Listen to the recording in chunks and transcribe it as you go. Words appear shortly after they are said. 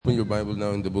open your Bible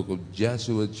now in the book of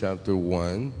Joshua chapter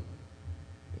 1.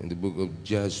 In the book of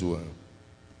Joshua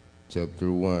chapter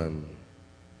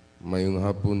 1. Mayong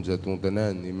hapon sa atong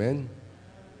tanan. Amen?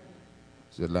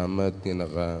 Salamat nga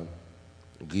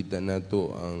nakakita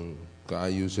nato ang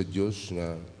kaayo sa Diyos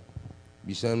nga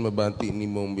bisan mabati ni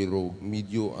mong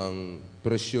medyo ang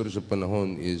pressure sa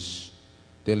panahon is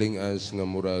telling us nga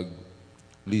murag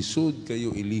lisod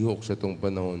kayo ilihok sa tong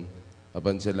panahon.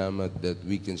 Apan salamat that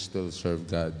we can still serve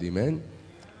God. Amen?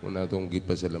 Muna itong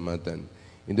gipasalamatan.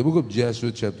 In the book of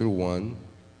Joshua chapter 1,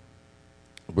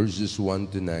 verses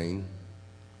 1 to 9,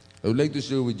 I would like to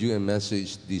share with you a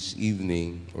message this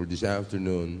evening or this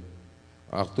afternoon.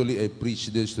 Actually, I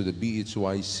preached this to the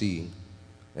BHYC.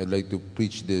 I'd like to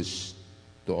preach this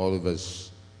to all of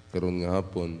us karon nga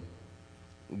hapon.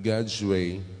 God's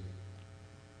way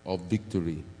of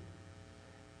victory.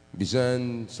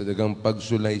 Bisan sa daghang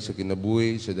pagsulay sa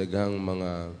kinabuhi, sa daghang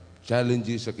mga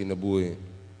challenges sa kinabuhi,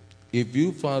 if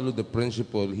you follow the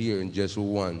principle here in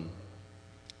Joshua 1,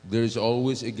 there is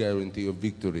always a guarantee of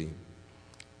victory.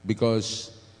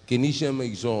 Because kini siya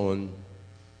maigsoon,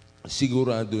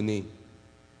 sigurado ni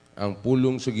ang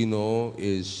pulong sa Ginoo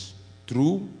is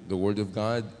true, the Word of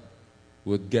God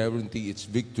would guarantee its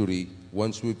victory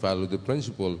once we follow the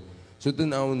principle. So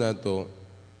tanaw na to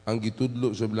ang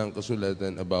gitudlo sa bilang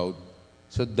kasulatan about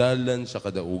sa dalan sa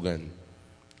kadaugan.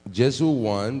 Joshua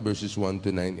 1 verses 1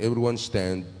 to 9. Everyone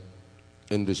stand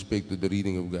in respect to the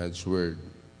reading of God's Word.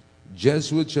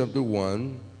 Joshua chapter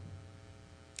 1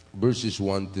 verses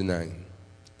 1 to 9.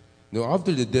 Now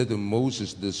after the death of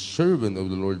Moses, the servant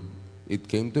of the Lord, it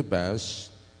came to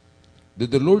pass that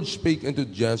the Lord spake unto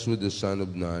Joshua the son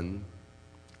of Nun,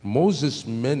 Moses'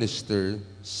 minister,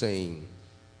 saying,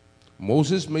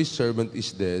 Moses my servant is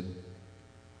dead.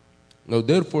 Now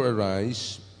therefore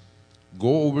arise,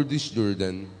 go over this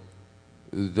Jordan,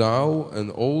 thou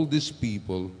and all this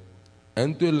people,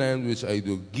 and to a land which I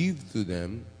do give to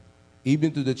them, even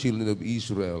to the children of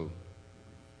Israel.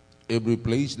 Every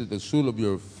place that the sole of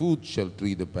your foot shall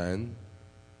tread upon,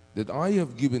 that I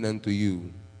have given unto you,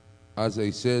 as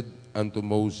I said unto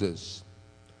Moses,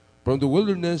 from the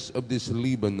wilderness of this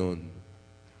Lebanon,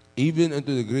 even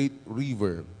unto the great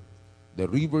river, the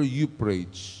river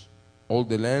Euphrates, all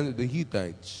the land of the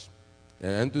Hittites,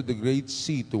 and unto the great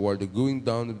sea toward the going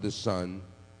down of the sun,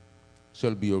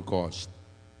 shall be your coast.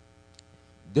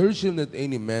 There shall not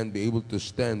any man be able to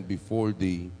stand before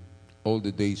thee all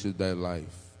the days of thy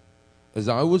life. As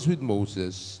I was with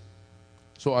Moses,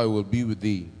 so I will be with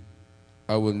thee.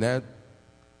 I will not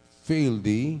fail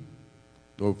thee,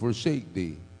 nor forsake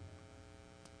thee.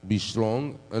 Be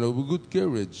strong and of good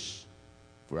courage,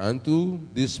 for unto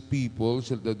this people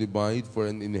shalt thou divide for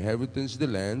an inheritance the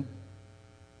land,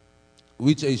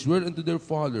 which I swear unto their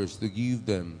fathers to give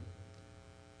them.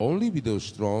 Only be thou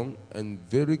strong and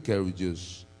very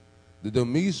courageous, that thou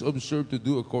mayest observe to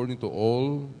do according to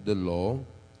all the law,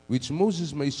 which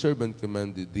Moses my servant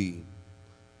commanded thee.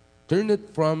 Turn not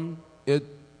from it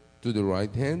to the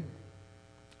right hand,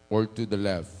 or to the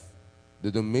left,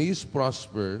 that thou mayest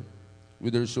prosper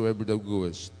whithersoever thou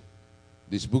goest.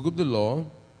 This book of the law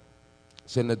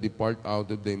shall not depart out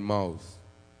of thy mouth,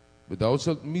 but thou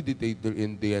shalt meditate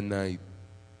therein day and night,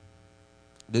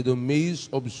 that thou mayest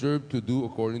observe to do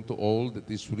according to all that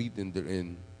is written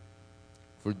therein.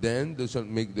 For then thou shalt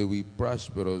make thy way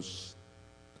prosperous,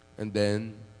 and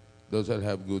then thou shalt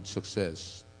have good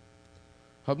success.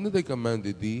 Have not I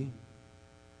commanded thee?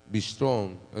 Be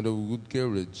strong and of good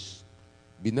courage.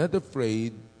 Be not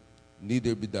afraid,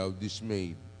 neither be thou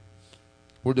dismayed.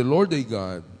 For the Lord thy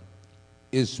God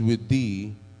is with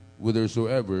thee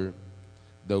whithersoever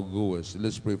thou goest.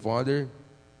 Let's pray. Father,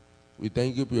 we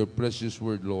thank you for your precious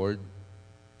word, Lord.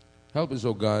 Help us,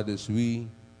 O God, as we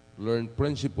learn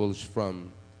principles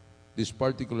from this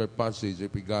particular passage. I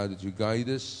pray, God, that you guide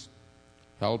us.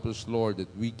 Help us, Lord,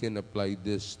 that we can apply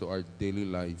this to our daily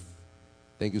life.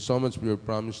 Thank you so much for your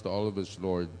promise to all of us,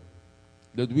 Lord,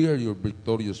 that we are your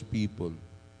victorious people.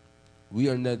 We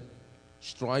are not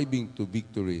striving to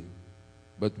victory,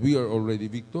 but we are already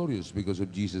victorious because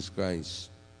of Jesus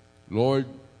Christ. Lord,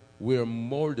 we are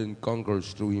more than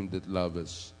conquerors through him that loves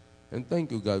us. And thank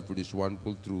you, God, for this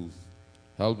wonderful truth.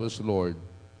 Help us, Lord,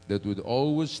 that we would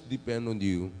always depend on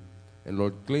you, and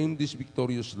Lord, claim this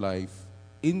victorious life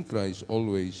in Christ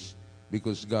always,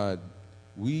 because God,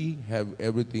 we have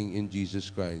everything in Jesus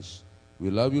Christ. We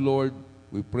love you, Lord.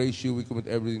 We praise you. We commit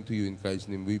everything to you. In Christ's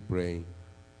name we pray.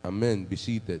 Amen. Be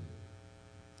seated.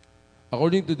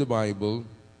 According to the Bible,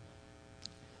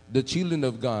 the children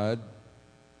of God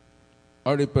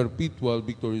are a perpetual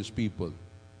victorious people.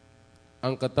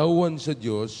 ang katawan sa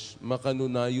Dios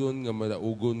makanunayon nga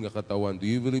malaugon nga katawan. Do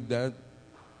you believe that?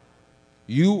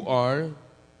 You are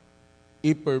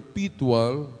a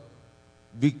perpetual,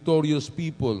 victorious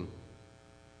people.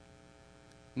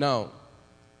 Now,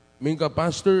 Minka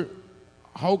Pastor,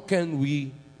 how can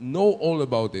we know all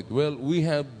about it? Well, we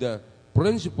have the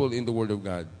principle in the Word of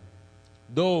God.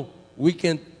 Though we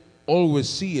can't always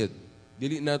see it,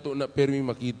 dili nato na permi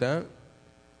makita,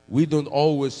 we don't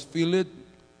always feel it,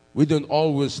 we don't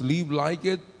always live like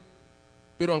it,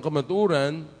 pero ang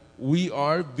kamaturan, we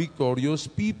are victorious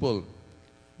people.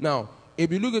 Now,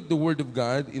 if you look at the Word of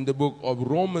God in the book of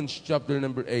Romans chapter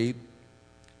number 8,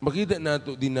 makita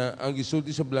nato din na ang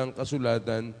gisulti sa blang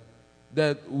kasulatan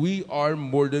that we are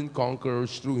more than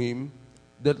conquerors through Him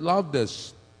that loved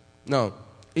us. Now,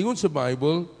 ingon sa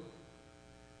Bible,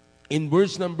 in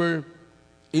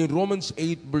Romans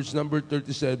 8, verse number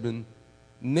 37,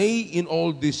 nay, in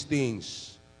all these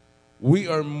things, we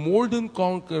are more than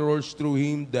conquerors through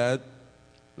Him that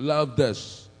loved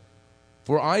us.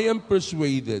 For I am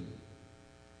persuaded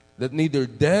that neither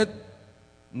death,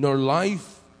 nor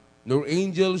life, nor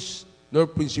angels, nor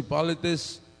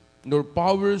principalities, nor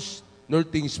powers, nor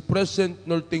things present,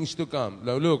 nor things to come.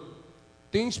 Now look,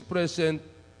 things present,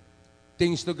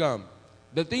 things to come.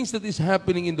 The things that is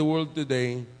happening in the world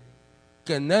today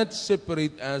cannot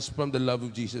separate us from the love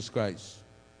of Jesus Christ.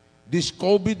 This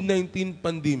COVID-19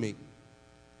 pandemic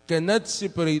cannot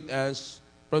separate us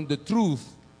from the truth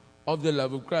of the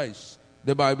love of Christ.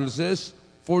 The Bible says,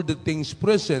 for the things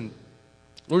present,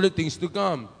 nor the things to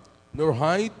come, nor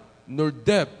height, nor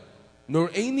depth,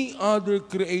 nor any other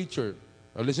creature,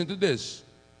 now listen to this,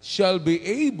 shall be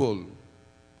able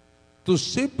to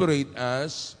separate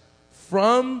us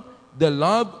from the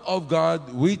love of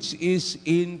God which is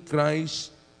in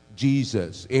Christ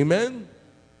Jesus. Amen?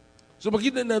 So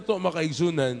makita na ito,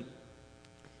 makaigsunan,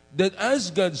 that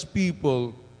as God's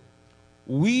people,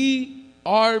 we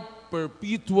are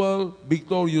perpetual,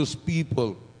 victorious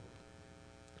people.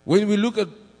 When we look at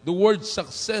the word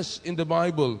success in the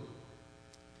Bible,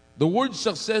 the word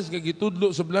success nga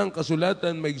gitudlo sa blang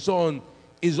kasulatan maigsoon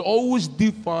is always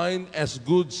defined as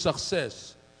good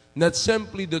success. Not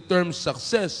simply the term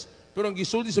success, pero ang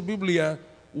gisulti sa Biblia,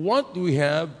 what we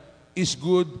have is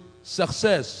good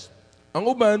success.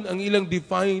 Ang uban, ang ilang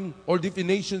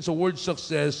definition sa word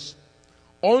success,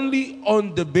 only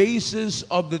on the basis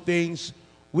of the things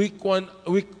we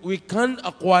can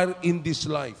acquire in this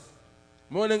life.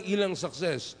 Mo nang ilang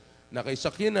success,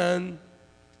 nakaisakyanan,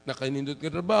 nakainindot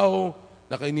nga trabaho,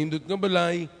 nakainindot nga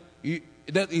balay,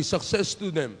 that is success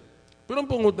to them. Pero ang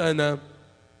pangutana,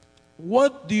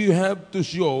 what do you have to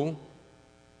show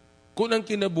kung ang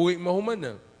kinabuhi mahuman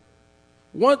na?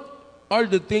 What are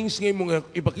the things ngayon mong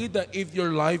ipakita if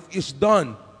your life is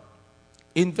done?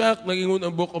 In fact, nagingon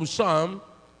ang book of Psalm,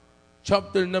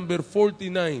 chapter number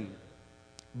 49,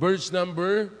 verse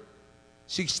number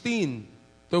 16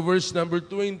 to verse number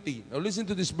 20. Now listen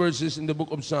to these verses in the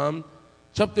book of Psalm,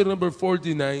 chapter number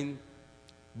 49,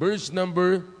 verse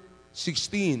number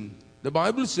 16. The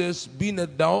Bible says, be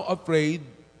not thou afraid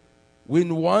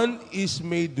when one is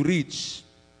made rich,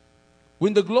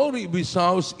 when the glory of his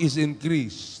house is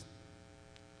increased.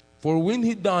 For when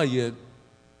he dieth,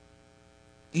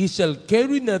 he shall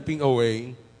carry nothing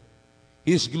away,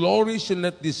 his glory shall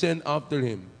not descend after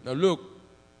him. Now look,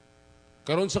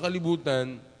 karon sa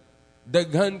kalibutan,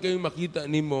 daghan kayong makita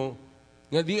nimo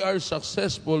nga they are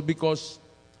successful because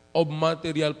of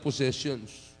material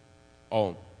possessions.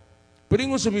 Oh. Pero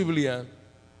ingon sa Biblia,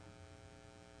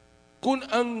 kung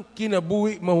ang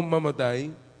kinabuhi mamatay,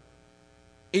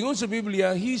 ingon sa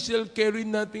Biblia, he shall carry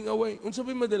nothing away. Unsa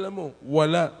may madala mo?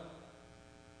 Wala.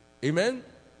 Amen?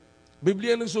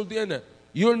 Biblia nagsultian na,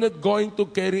 you're not going to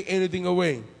carry anything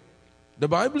away. The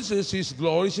Bible says his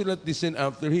glory shall not descend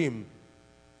after him.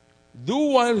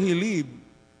 Do while he live,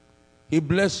 he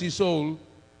bless his soul,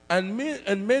 and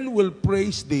men will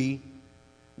praise thee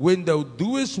when thou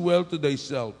doest well to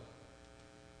thyself.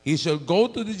 He shall go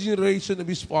to the generation of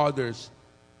his fathers.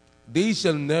 They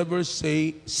shall never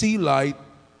see light.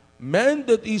 Man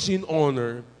that is in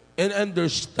honor and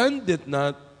understandeth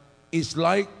not is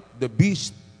like the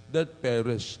beast that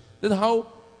perish. That how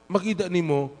makita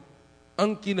nimo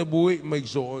ang kinabuhi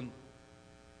maigsoon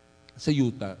sa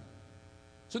yuta.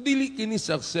 So dili kini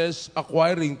success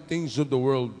acquiring things of the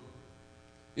world.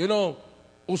 You know,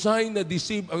 usahay na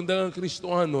deceive ang dalang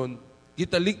Kristohanon,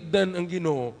 gitalikdan ang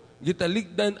Ginoo,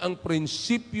 gitalikdan ang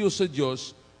prinsipyo sa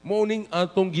Dios, mauning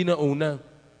atong ginauna.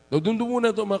 Now, doon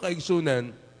muna ito mga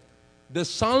kaigsunan, the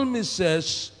psalmist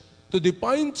says, to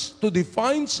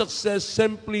define success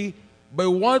simply by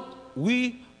what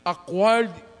we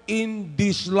acquired in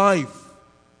this life.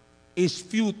 is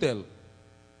futile.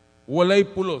 Walay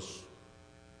pulos.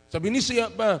 Sabi ni siya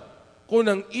pa, kung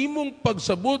ang imong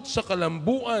pagsabot sa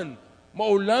kalambuan,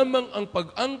 mao lamang ang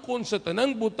pag-angkon sa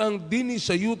tanang butang dinhi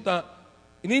sa yuta,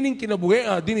 inining kinabuhi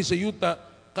dinhi sa yuta,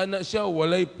 kana siya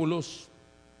walay pulos.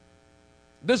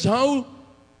 That's how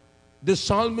the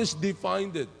psalmist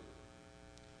defined it.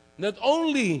 Not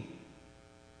only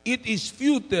it is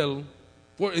futile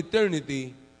for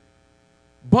eternity,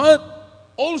 but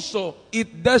also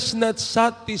it does not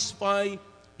satisfy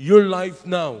your life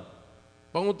now.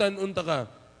 Pangutan-unta ka,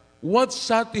 what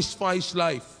satisfies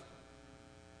life?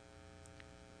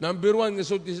 Number one, nga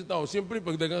sulti sa tao, siyempre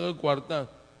pagdagang ka kwarta,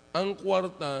 ang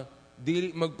kwarta,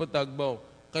 dili magpatagbaw.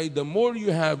 Kay the more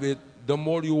you have it, the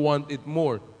more you want it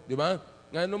more. Di ba?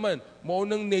 Nga naman,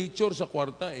 maunang nature sa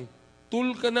kwarta eh.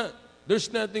 Tool ka na. There's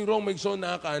nothing wrong, may so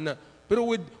nakakaana. Pero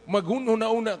with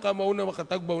maghuna-una ka, mauna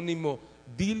makatagbaw nimo,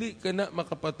 dili ka na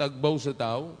makapatagbaw sa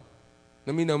tao.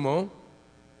 Namina mo?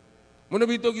 Muna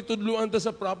bito, itudluan ta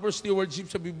sa proper stewardship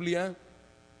sa Biblia.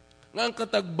 Nga ang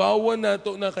katagbawan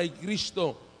nato na kay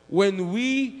Kristo, when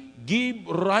we give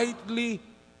rightly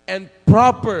and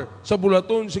proper sa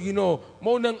bulaton sa Ginoo,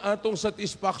 mao nang atong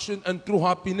satisfaction and true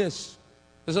happiness.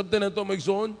 Kasabtan nato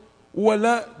maigsoon,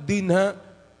 wala din ha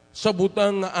sa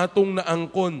butang nga atong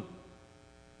naangkon.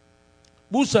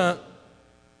 Busa,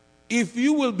 if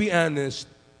you will be honest,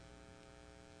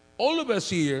 all of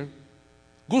us here,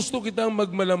 gusto kitang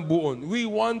magmalambuon. We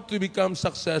want to become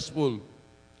successful.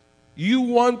 You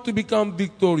want to become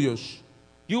victorious.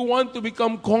 You want to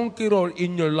become conqueror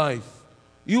in your life.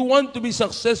 You want to be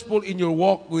successful in your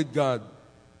walk with God.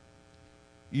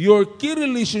 Your key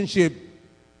relationship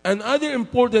and other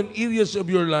important areas of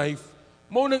your life,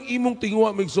 mao nang imong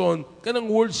tingwa migsoon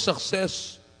kanang word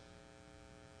success.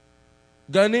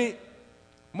 Gani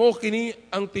mo kini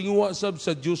ang tingwa sab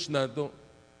sa Dios nato.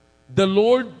 The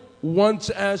Lord wants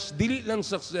us dili lang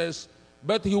success,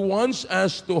 but He wants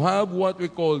us to have what we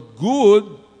call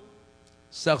good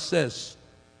success.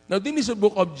 Now, din sa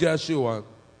book of Joshua,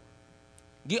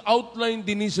 gi-outline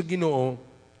din sa Ginoo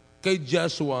kay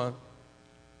Joshua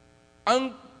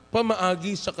ang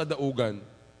pamaagi sa kadaugan.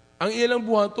 Ang ilang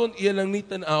buhaton, ilang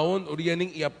nitan-awon o iyaning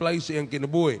i-apply sa iyang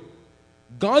kinabuhi.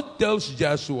 God tells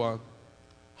Joshua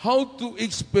how to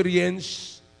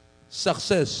experience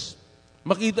success.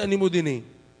 Makita nimo din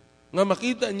nga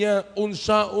makita niya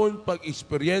unsaon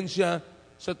pag-eksperyensya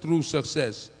sa true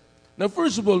success. Now,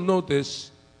 first of all,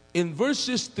 notice, in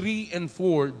verses 3 and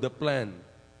 4, the plan.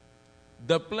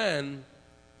 The plan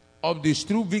of this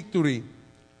true victory.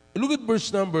 Look at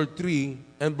verse number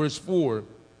 3 and verse 4.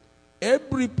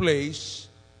 Every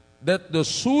place that the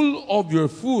sole of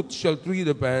your foot shall tread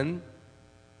upon,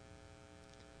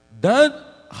 that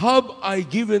have I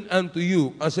given unto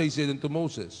you, as I said unto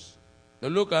Moses.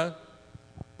 Now look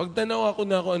pag tanaw ako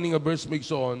na ako aning verse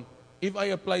migsoon, if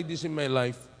I apply this in my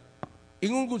life,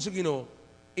 ingon ko sa Ginoo,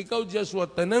 ikaw Joshua,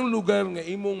 tanang lugar nga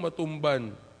imong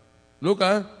matumban. Look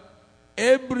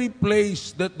every place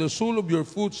that the sole of your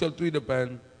foot shall tread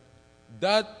upon,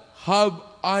 that have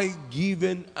I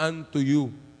given unto you.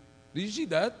 Did you see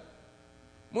that?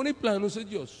 Muna'y plano sa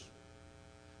Diyos.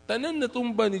 Tanan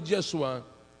natumba ni Joshua,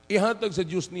 ihatag sa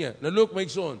Diyos niya. Na look,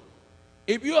 migsoon,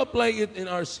 if you apply it in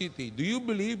our city, do you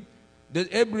believe that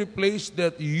every place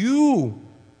that you,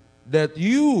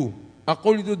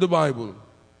 according to the Bible,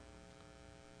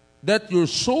 that your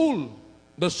soul,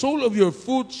 the sole of your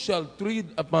foot shall tread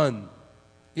upon,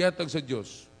 ihatag sa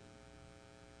Diyos.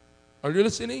 Are you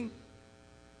listening?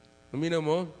 Namina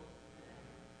mo?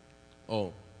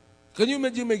 Oh. Can you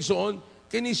imagine magsoon?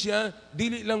 Kani siya,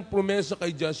 dili lang promesa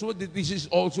kay Joshua, that this is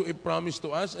also a promise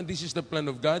to us, and this is the plan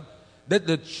of God, that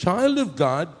the child of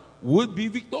God would be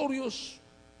victorious.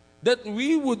 That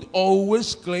we would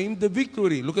always claim the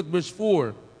victory. Look at verse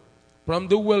 4. From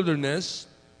the wilderness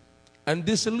and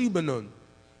this Lebanon,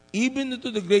 even into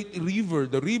the great river,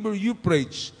 the river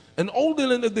Euphrates, and all the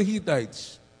land of the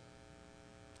Hittites,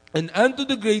 and unto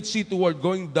the great sea toward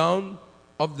going down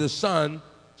of the sun,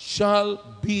 shall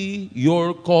be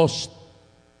your cost.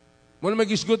 Muna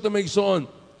mag-isgot na mag-isoon,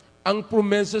 ang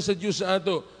promesa sa Diyos sa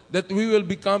ato, that we will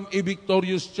become a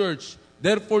victorious church.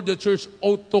 Therefore, the church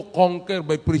ought to conquer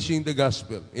by preaching the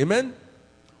gospel. Amen?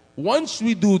 Once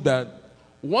we do that,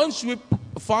 once we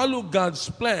follow God's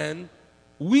plan,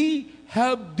 we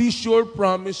have this sure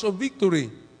promise of victory.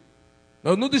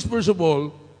 Now, notice first of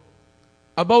all,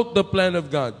 about the plan of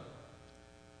God.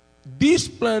 This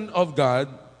plan of God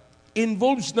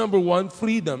involves, number one,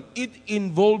 freedom. It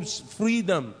involves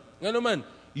freedom. Nga naman,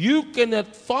 you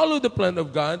cannot follow the plan of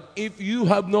God if you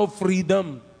have no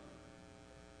freedom.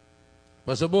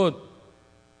 Pasabot,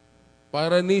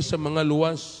 para ni sa mga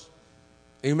luwas.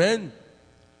 Amen?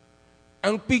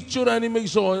 Ang picture ni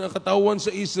Magson, ang katawan sa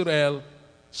Israel,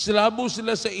 slabo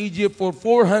sila sa Egypt for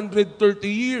 430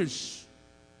 years.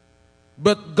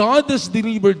 But God has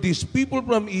delivered these people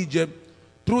from Egypt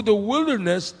through the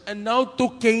wilderness and now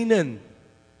to Canaan.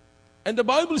 And the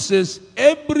Bible says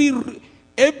every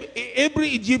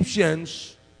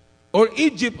Egyptians, or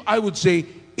Egypt, I would say,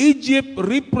 Egypt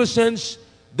represents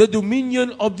the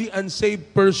dominion of the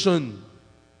unsaved person.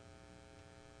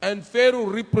 And Pharaoh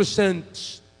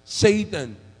represents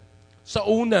Satan. Sa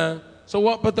una, sa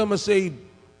wapata masave,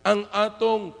 ang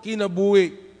atong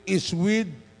kinabuhi is with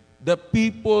the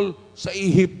people sa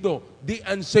Ehipto, the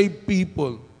unsaved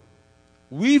people.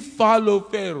 We follow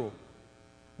Pharaoh.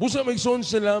 Busa magson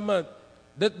salamat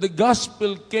that the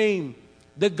gospel came.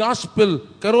 The gospel,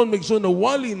 karon magson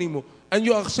nawali nimo, and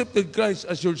you accepted Christ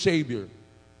as your Savior.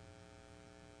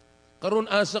 Karon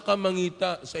asa ka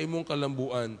mangita sa imong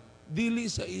kalambuan, dili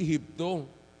sa Ehipto,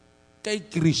 kay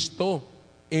Kristo.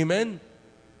 Amen?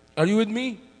 Are you with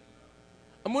me?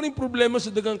 Amo ning problema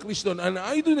sa daghang Kriston, and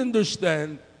I don't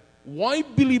understand why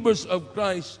believers of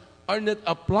Christ are not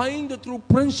applying the true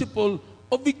principle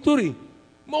of victory.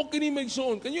 Mao kini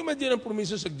magsuon. Can you imagine ang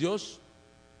promesa sa Dios?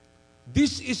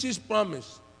 This is His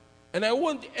promise. And I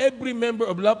want every member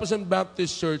of Lapasan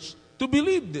Baptist Church to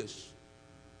believe this.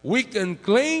 We can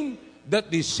claim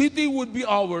that the city would be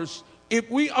ours if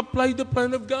we apply the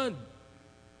plan of God.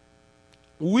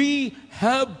 We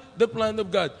have the plan of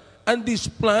God. And this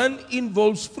plan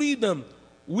involves freedom.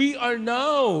 We are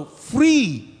now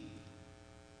free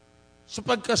sa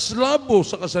pagkaslabo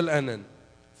sa kasalanan.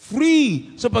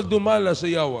 Free sa pagdumala sa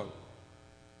yawang.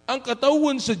 Ang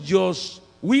katawan sa Diyos,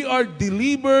 we are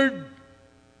delivered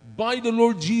by the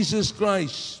Lord Jesus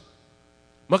Christ.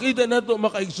 Makita nato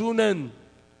makaigsunan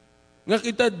nga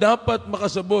kita dapat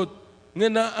makasabot nga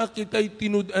naa kita'y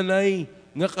tinud-anay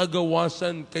nga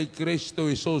kagawasan kay Kristo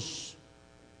Jesus.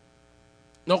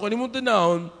 Now, kanimutan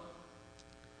naon,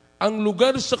 ang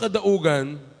lugar sa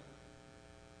kadaugan,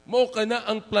 mao kana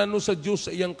ang plano sa Diyos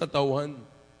sa iyang katawhan.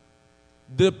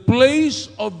 The place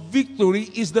of victory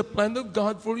is the plan of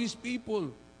God for His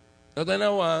people.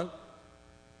 Natanawa,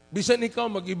 bisan ikaw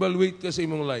mag-evaluate ka sa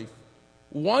imong life.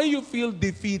 Why you feel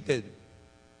defeated?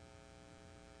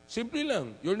 Simple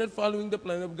lang, you're not following the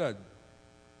plan of God.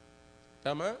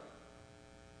 Tama?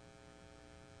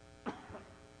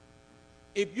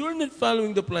 If you're not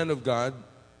following the plan of God,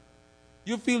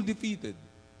 you feel defeated.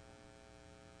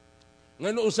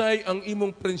 Nga usay ang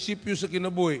imong prinsipyo sa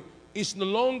kinabuhi is no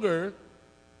longer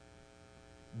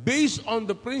based on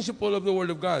the principle of the Word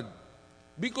of God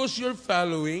because you're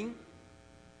following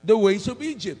the ways of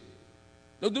Egypt.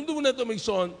 Now, dumdumo na ito,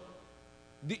 Magson,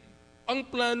 ang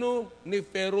plano ni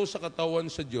Pharaoh sa katawan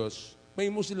sa Diyos,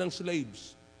 may mo silang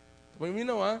slaves. May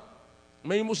minaw,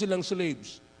 may mo silang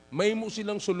slaves. May mo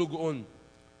silang sulugoon.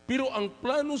 Pero ang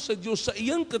plano sa Diyos sa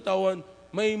iyang katawan,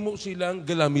 may mo silang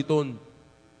galamiton.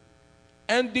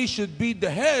 And they should be the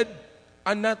head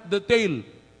and not the tail.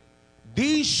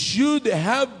 They should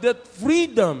have that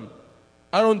freedom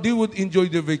around they would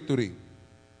enjoy the victory.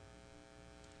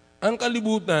 Ang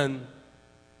kalibutan,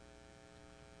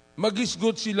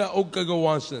 magisgot sila og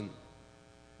kagawasan.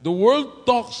 The world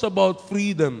talks about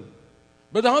freedom.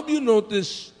 But have you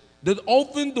noticed that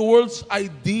often the world's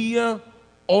idea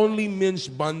only means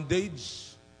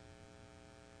bondage?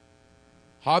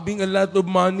 Having a lot of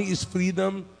money is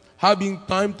freedom. Having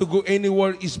time to go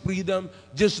anywhere is freedom.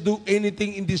 Just do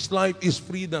anything in this life is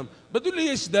freedom. But the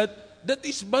is that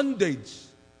is bondage.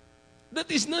 That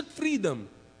is not freedom.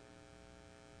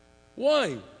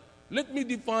 Why? Let me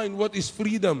define what is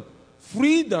freedom.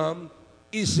 Freedom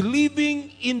is living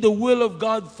in the will of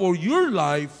God for your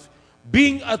life,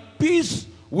 being at peace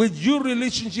with your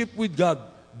relationship with God.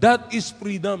 That is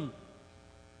freedom.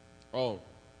 Oh.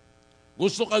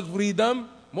 Gusto kag freedom?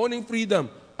 Morning freedom.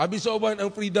 Abi sa uban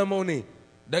ang freedom mo ni.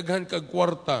 Daghan kag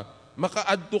kwarta,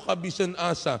 makaadto ka bisan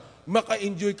asa,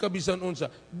 maka-enjoy ka bisan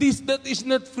unsa. That is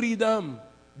not freedom.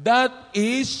 That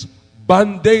is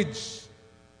bondage.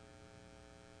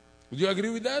 Would you agree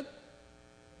with that?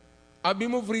 Abi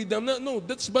mo freedom na? No,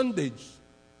 that's bondage.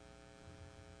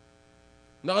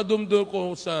 Nakadumdo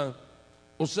ko sa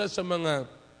usa sa mga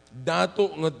dato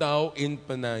nga tao in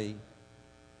Panay.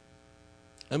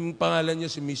 Ang pangalan niya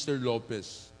si Mr.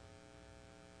 Lopez.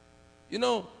 You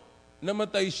know,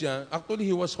 namatay siya. Actually,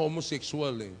 he was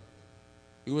homosexual eh.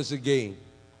 He was a gay.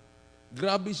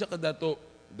 Grabe siya kadato.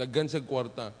 Daghan sa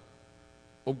kwarta.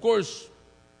 Of course,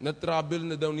 na-travel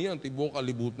na daw niya ang tibuok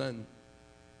kalibutan.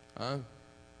 Ha?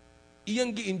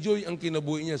 Iyang gi-enjoy ang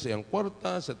kinabuhi niya sa iyang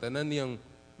kwarta, sa tanan niyang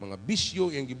mga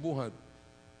bisyo, iyang gibuhat.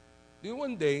 Then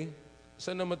one day,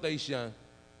 sa namatay siya,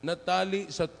 natali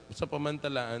sa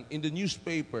pamantalaan in the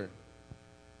newspaper,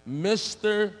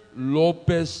 Mr.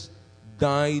 Lopez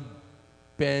died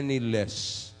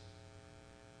penniless.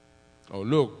 Oh,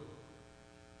 look.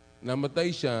 Namatay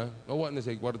siya, kawa na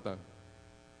sa kwarta.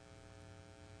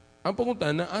 Ang pangunta,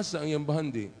 naasa ang iyang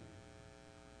bahandi.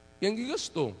 Yang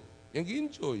gigasto, yang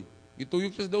gi-enjoy.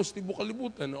 Gituyok siya daw sa tibo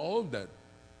kalibutan, all that.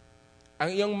 Ang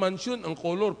iyang mansion, ang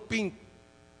color, pink.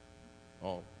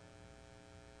 Oh.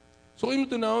 So, kayo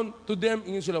tunahon, to them,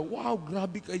 ingon sila, wow,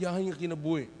 grabe kaayahay nga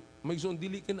kinabuhi. May isang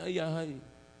dili ka na ayahay.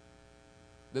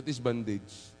 That is bandage.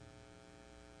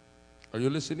 Are you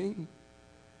listening?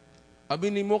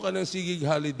 Abin mo ka ng sigig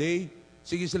holiday,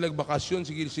 sige silag bakasyon,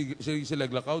 sige silag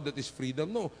lakaw, that is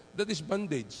freedom. No, that is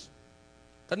bandage.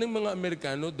 Kanang mga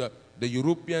Amerikano, the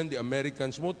European, the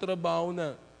Americans, mo trabaho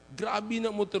na. Grabe na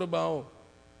mo trabaho.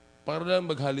 Para lang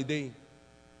mag-holiday.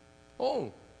 Oh,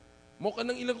 mo ka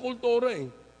ng ilang kultura eh.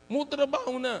 Mo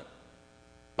trabaho na.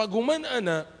 Pag humanaan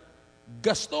na,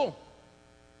 gasto.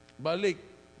 Balik.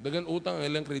 Dagan utang ang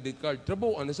ilang credit card.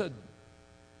 Trabaho, anasad.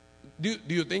 Do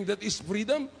you think that is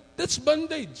freedom? That's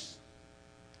bondage.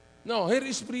 No, here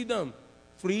is freedom.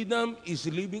 Freedom is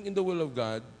living in the will of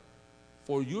God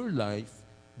for your life,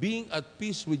 being at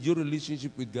peace with your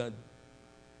relationship with God.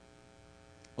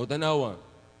 O tanawa,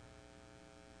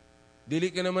 dili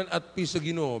ka naman at peace sa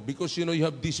Ginoo because you know you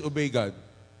have disobeyed God.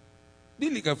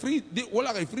 Dili ka free,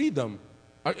 wala kay freedom.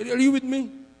 Are you with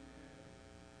me?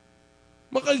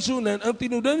 Makaigsunan, ang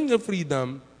tinudan nga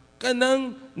freedom,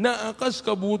 kanang naakas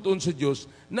kabuton sa Diyos,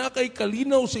 na kay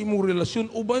kalinaw sa imong relasyon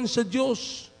uban sa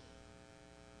Diyos.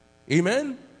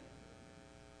 Amen?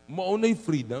 Maunay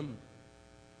freedom.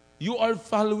 You are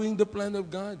following the plan of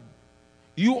God.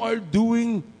 You are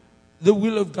doing the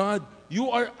will of God. You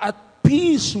are at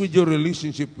peace with your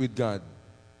relationship with God.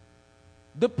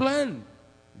 The plan.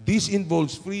 This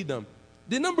involves freedom.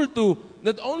 The number two,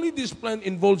 not only this plan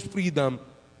involves freedom,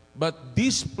 but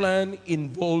this plan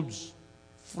involves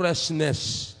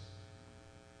freshness.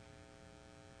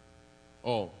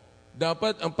 Oh,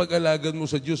 dapat ang pag-alagad mo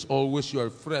sa Diyos, always you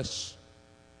are fresh.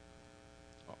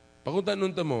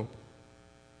 Pagkuntanong mo,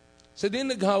 sa din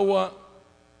naghawa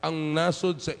ang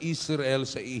nasod sa Israel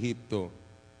sa Ehipto.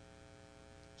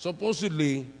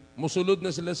 Supposedly, musulod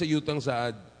na sila sa yutang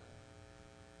saad.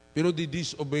 Pero they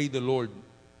disobey the Lord.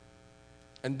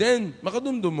 And then,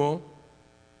 makadumdum mo,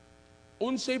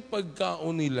 unsay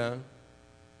pagkaon nila,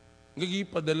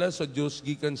 ngagipadala sa Diyos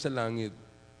gikan sa langit.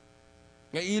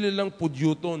 Nga ila lang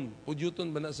pudyuton.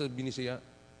 Pudyuton ba na sa Binisaya?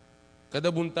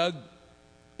 Kada buntag,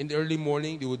 in the early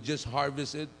morning, they would just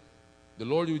harvest it. The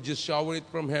Lord would just shower it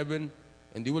from heaven,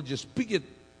 and they would just pick it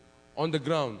on the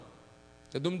ground.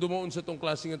 Kadumdumoon sa tong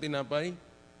klase nga tinapay,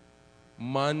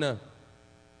 mana.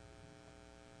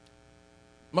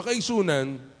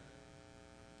 Makaisunan,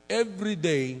 every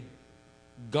day,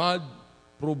 God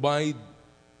provided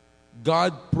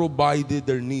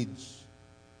their needs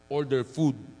or their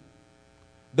food.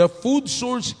 The food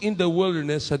source in the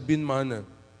wilderness had been manna.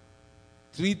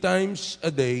 3 times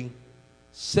a day,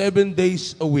 7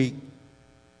 days a week,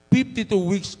 52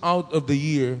 weeks out of the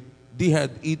year, they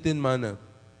had eaten manna.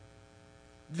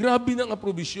 Grabe na nga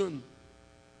provision.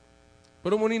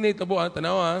 Pero muna naitabo,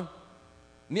 tanawa,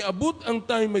 niabot ang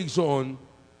time maigsoon,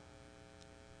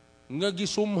 nga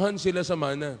gisumhan sila sa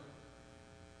manna.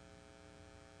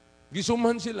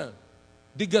 Gisumhan sila.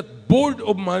 They got bored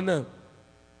of manna.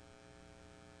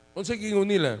 Kung sa gingon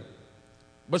nila,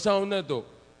 basahon na to,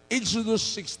 Exodus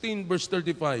 16 verse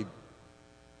 35.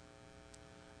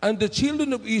 And the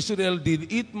children of Israel did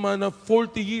eat manna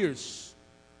 40 years.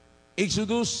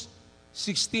 Exodus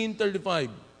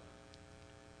 16:35.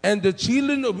 And the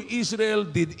children of Israel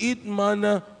did eat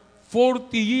manna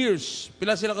 40 years.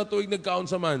 Pila sila katuig nagkaon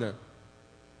sa manna?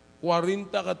 40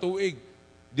 katuig.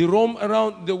 They roam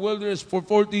around the wilderness for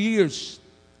 40 years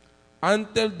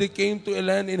until they came to a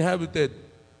land inhabited.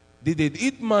 They did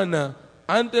eat manna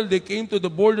until they came to the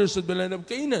borders of the land of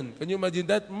Canaan. Can you imagine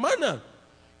that? Manna.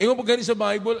 Ingo pag gani sa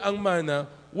Bible, ang manna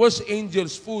was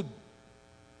angels' food.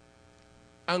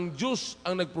 Ang Diyos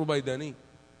ang nag-provide ani.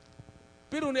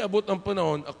 Pero niabot ang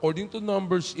panahon, according to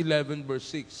Numbers 11 verse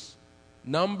 6.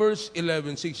 Numbers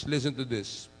 11:6, listen to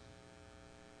this.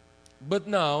 But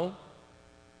now,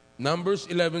 Numbers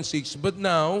 11:6, but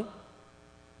now,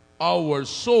 our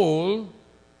soul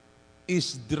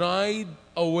is dried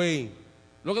away.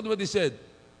 Look at what he said.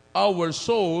 Our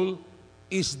soul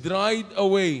is dried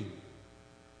away.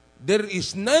 There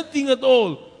is nothing at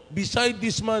all beside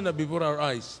this manna before our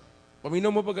eyes.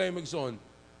 Paminaw mo pa kayo magsoon.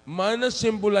 Manna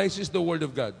symbolizes the Word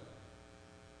of God.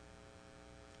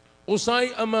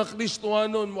 Usay ang mga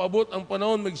Kristohanon, moabot ang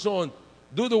panahon magsoon,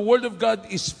 do the Word of God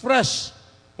is fresh,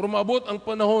 prumabot ang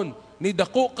panahon, ni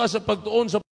dako ka sa pagtuon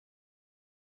sa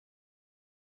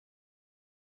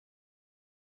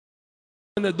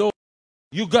panado,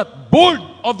 you got bored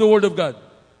of the Word of God.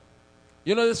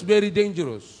 You know, that's very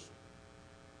dangerous.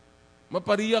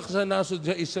 Mapariyak sa nasod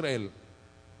sa Israel.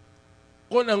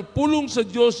 Kung ang pulong sa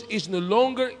Diyos is no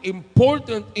longer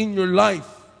important in your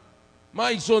life,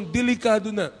 maigsoon,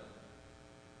 delikado na.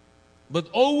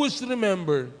 But always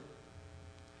remember,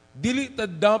 dili ta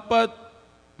dapat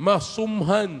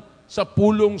masumhan sa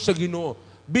pulong sa Ginoo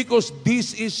because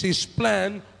this is His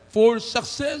plan for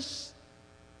success.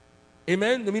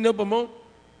 Amen? Naminaw pa mo?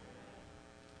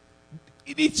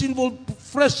 It's involved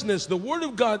freshness. The Word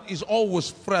of God is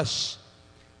always fresh.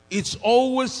 It's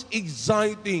always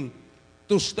exciting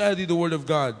to study the Word of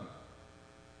God.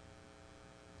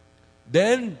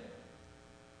 Then,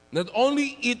 not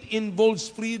only it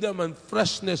involves freedom and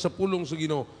freshness sa pulong sa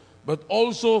Ginoo, but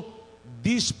also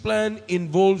this plan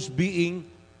involves being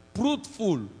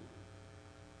fruitful.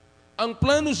 Ang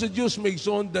plano sa Diyos makes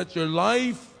on that your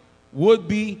life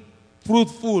would be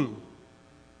fruitful.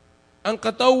 Ang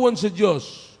katawan sa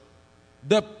Diyos,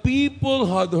 the people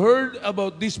had heard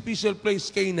about this special place,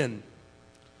 Canaan.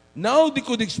 Now they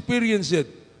could experience it.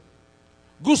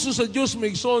 Gusto sa Diyos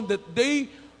makes on that they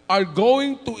are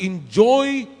going to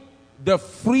enjoy the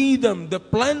freedom, the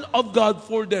plan of God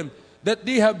for them, that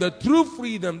they have the true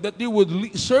freedom, that they would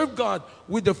serve God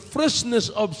with the freshness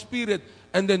of spirit,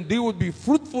 and then they would be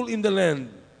fruitful in the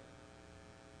land.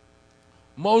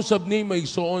 Mausab ni may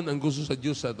soon ang gusto sa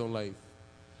Diyos sa atong life.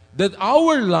 That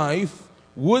our life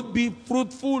would be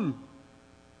fruitful.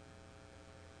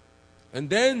 And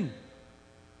then,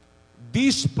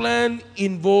 this plan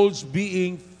involves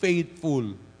being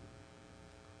faithful.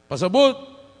 Pasabot,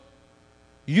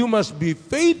 you must be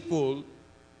faithful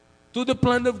to the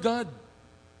plan of God.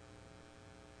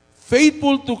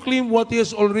 Faithful to claim what He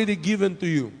has already given to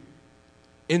you.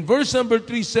 In verse number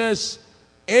 3 says,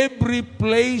 every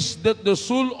place that the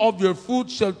sole of your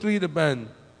foot shall tread upon,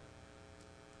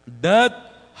 that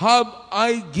have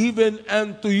I given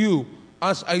unto you,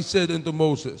 as I said unto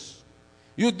Moses.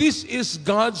 This is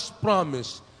God's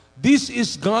promise. This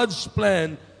is God's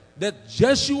plan that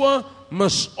Joshua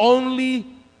must only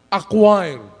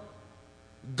acquire.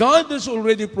 God has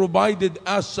already provided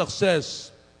us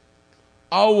success.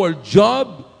 Our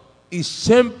job is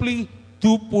simply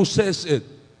to possess it.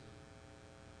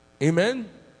 Amen?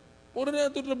 Mura na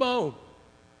ito trabaho.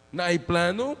 Na ay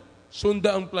plano,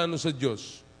 sunda ang plano sa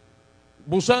Diyos.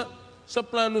 Busa sa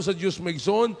plano sa Diyos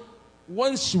magsoon,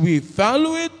 once we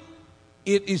follow it,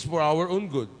 it is for our own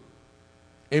good.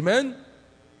 Amen?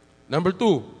 Number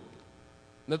 2,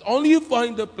 not only you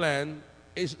find the plan,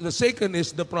 the second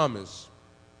is the promise.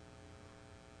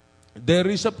 There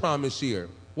is a promise here.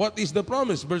 What is the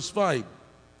promise? Verse 5.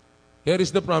 Here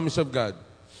is the promise of God.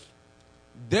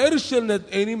 There shall not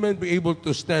any man be able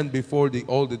to stand before thee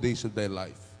all the days of thy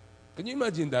life. Can you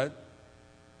imagine that?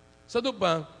 Sa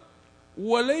pa,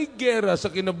 walay gera sa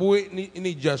kinabuhi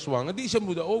ni Joshua, nga di siya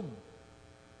mudaog.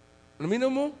 Alamina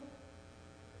mo?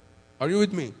 Are you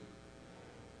with me?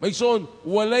 May son,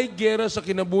 walay gera sa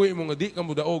kinabuhi mo nga di ka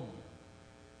mudaog.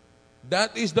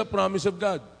 That is the promise of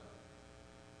God.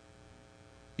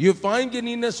 You find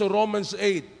ganina sa Romans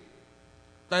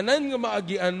 8, tanan nga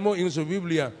maagian mo yung sa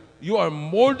Biblia, you are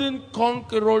more than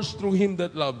conquerors through Him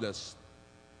that loved us.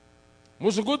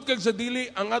 Musugod kag sa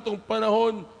dili, ang atong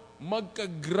panahon,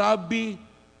 magkagrabe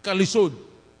kalisod.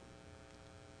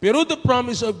 Pero the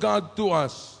promise of God to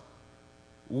us,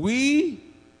 we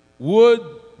would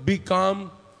become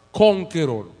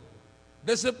conqueror.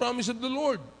 That's the promise of the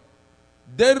Lord.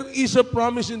 There is a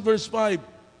promise in verse 5.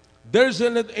 There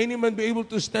shall not any man be able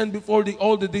to stand before thee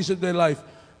all the days of their life.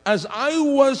 As I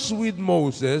was with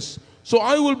Moses, so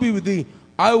I will be with thee.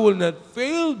 I will not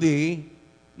fail thee,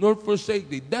 nor forsake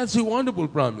thee. That's a wonderful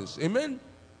promise. Amen?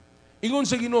 Ingon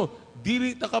sa Ginoo,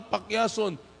 dili ta ka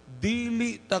pakyason,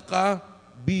 dili ta ka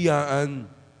biyaan.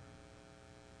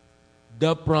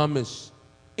 The promise.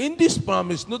 In this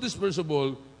promise, notice first of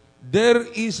all, there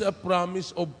is a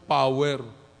promise of power.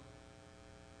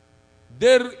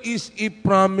 There is a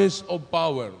promise of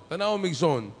power. Tanaw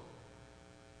migson.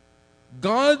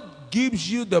 God gives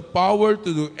you the power to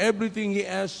do everything He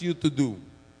asks you to do.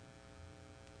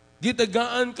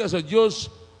 Gitagaan ka sa Diyos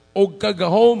o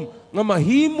kagahom nga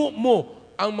mahimo mo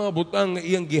ang mga butang nga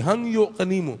iyang gihangyo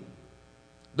kanimo.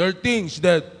 There are things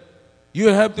that you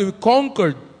have to be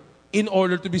conquered in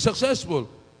order to be successful.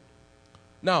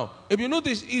 Now, if you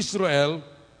notice, Israel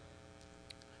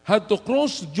had to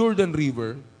cross Jordan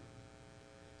River,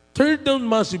 turn down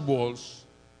massive walls,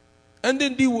 and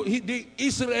then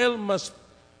Israel must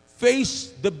face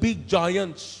the big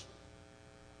giants.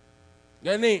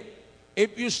 Gani,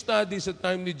 if you study sa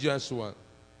time ni Joshua,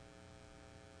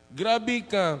 grabe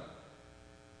ka,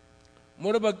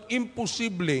 murabag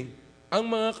imposible ang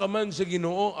mga kaman sa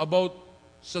Ginoo about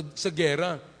sa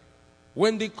gera.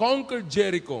 When they conquered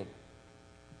Jericho,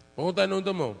 kung tanong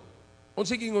mo,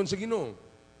 unsa gingon sa Ginoo?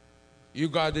 You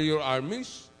gather your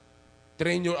armies,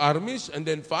 train your armies, and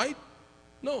then fight?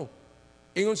 No.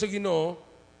 Ingon sa Ginoo,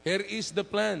 here is the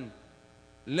plan.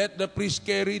 Let the priest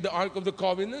carry the Ark of the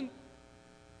Covenant,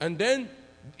 and then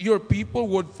your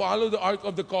people would follow the Ark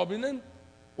of the Covenant.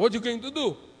 What you going to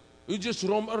do? You just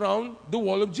roam around the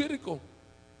wall of Jericho.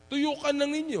 Tuyukan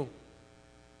ng inyo.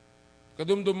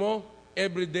 Kadumdum mo,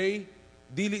 every day,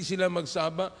 dili sila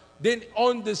magsaba. Then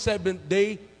on the 7th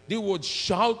day, they would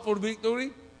shout for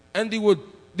victory, and they would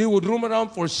roam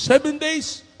around for 7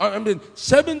 days,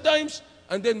 7 times,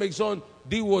 and then make son,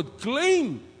 they would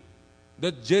claim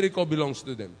that Jericho belongs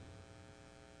to them.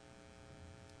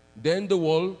 Then the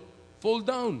wall fall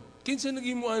down. Kinsa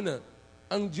nagimuan na?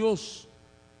 Ang Diyos.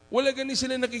 Wala gani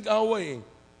sila nakig-away.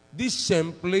 They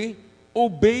simply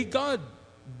obey God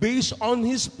based on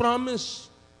His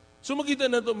promise. So makita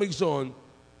na ito, Megson,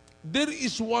 there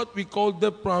is what we call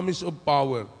the promise of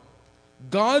power.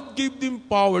 God gave them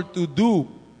power to do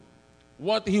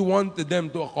what He wanted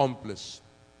them to accomplish.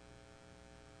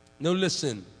 Now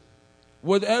listen,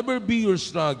 whatever be your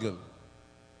struggle,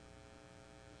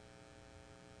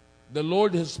 the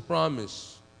Lord has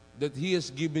promised that He has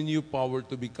given you power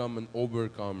to become an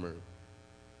overcomer.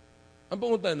 Ang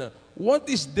pangunta na, what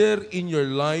is there in your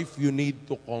life you need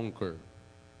to conquer?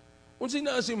 Kung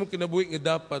sinasi mo kinabuhi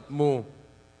nga dapat mo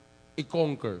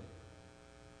i-conquer,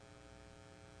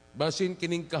 basin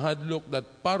kining kahadlok that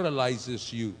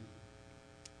paralyzes you.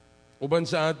 Uban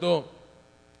sa ato,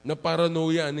 na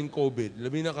paranoia ng COVID.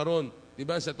 Labi na karon, di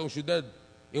ba, sa itong syudad,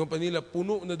 yung panila,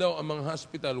 puno na daw ang mga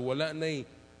hospital, wala na'y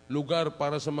lugar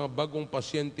para sa mga bagong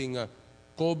pasyente nga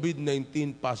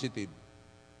COVID-19 positive.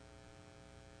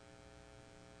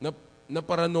 Na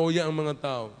paranoia ang mga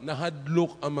tao,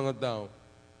 nahadlok ang mga tao.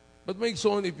 But my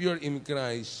son, if you're in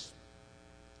Christ,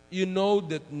 you know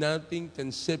that nothing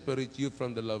can separate you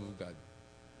from the love of God.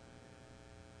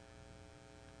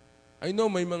 I know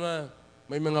may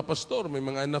mga pastor, may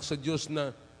mga anak sa Diyos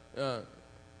na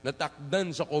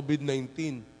natakdan sa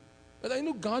COVID-19. But I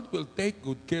know God will take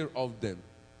good care of them.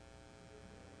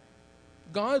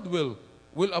 God will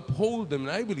uphold them,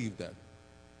 and I believe that.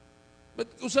 But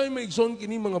usay may igsoon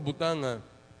kini mga butanga,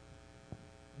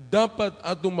 dapat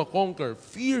atong makonquer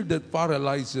fear that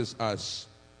paralyzes us.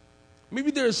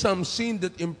 Maybe there's some sin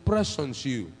that impressions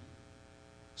you.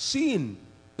 Sin,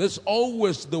 that's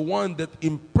always the one that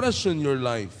impressions your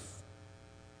life.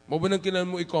 Mo ba nang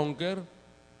kailangan mo i-conquer?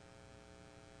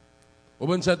 O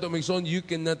ba sa ito, Megson, you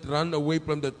cannot run away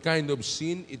from that kind of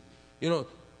sin.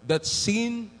 That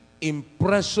sin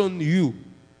impression you.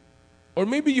 Or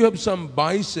maybe you have some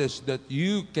vices that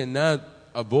you cannot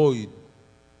avoid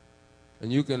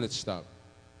and you cannot stop.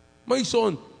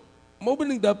 Megson, mo ba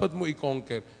nang dapat mo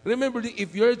i-conquer? Remember,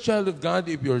 if you're a child of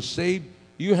God, if you're saved,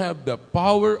 you have the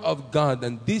power of God,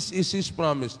 and this is His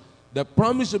promise, the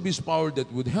promise of His power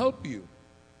that would help you.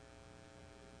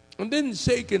 And then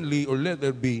secondly, or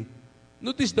letter B,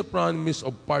 notice the promise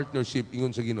of partnership,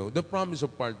 ingon sa Ginoo, the promise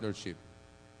of partnership.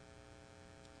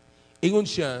 Ingon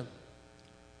siya,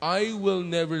 I will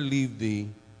never leave thee,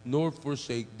 nor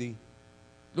forsake thee.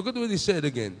 Look at what He said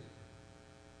again.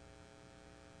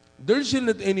 There shall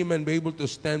not any man be able to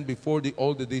stand before thee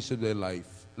all the days of their life.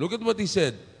 Look at what He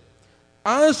said.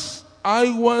 As I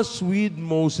was with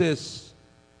Moses,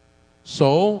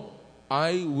 so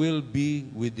I will be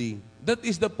with thee. That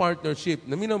is the partnership.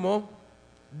 Namina mo?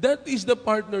 That is the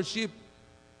partnership.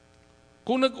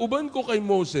 Kung nag-uban ko kay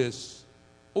Moses,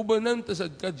 ubanan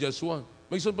tasad ka Joshua.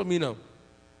 May isang paminaw.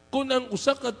 Kung ang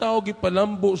usa ka tao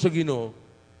gipalambo sa Ginoo,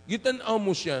 gitanaw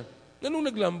mo siya, nganong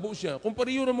naglambo siya? Kung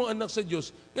pariyo na mo anak sa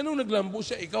Diyos, nganong naglambo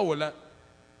siya, ikaw wala.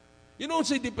 You know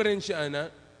sa'y diferensya, ana?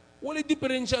 Wala'y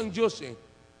diferensya ang Diyos eh.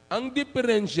 Ang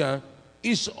diferensya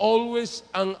is always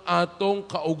ang atong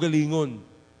kaugalingon.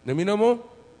 Namina mo?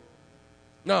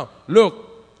 Now,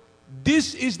 look,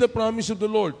 this is the promise of the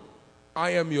Lord.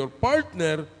 I am your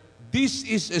partner. This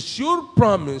is a sure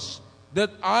promise that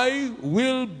I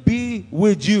will be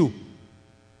with you.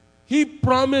 He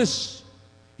promises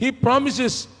He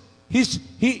promises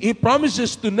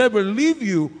to never leave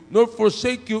you nor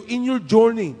forsake you in your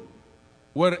journey.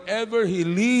 Wherever He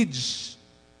leads,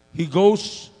 He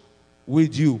goes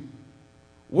with you.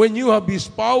 When you have His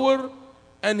power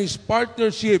and His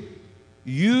partnership,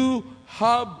 you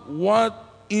have what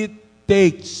it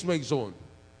takes, my son.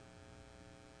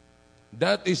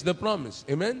 That is the promise.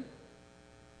 Amen?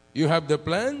 You have the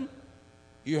plan,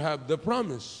 you have the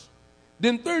promise.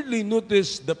 Then thirdly,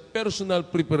 notice the personal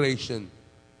preparation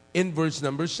in verse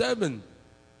number 7.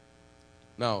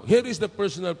 Now, here is the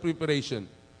personal preparation.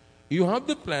 You have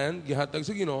the plan, gihatag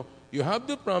sa Ginoo. You have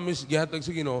the promise, gihatag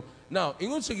sa Ginoo. Now,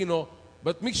 ingon sa Ginoo,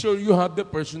 but make sure you have the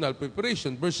personal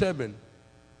preparation. Verse 7,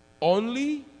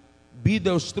 only be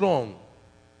thou strong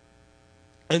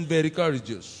and very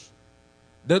courageous,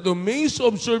 that thou mayest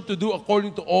observe to do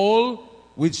according to all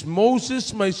which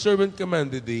Moses my servant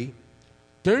commanded thee.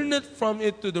 Turn not from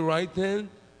it to the right hand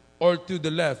or to the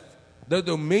left, that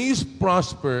thou mayest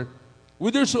prosper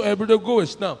whithersoever thou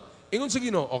goest. Now, ingon sa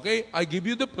Ginoo, okay, I give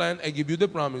you the plan, I give you the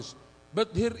promise, but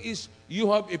here is, you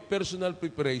have a personal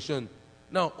preparation.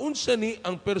 Now, unsa ni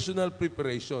ang personal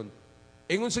preparation?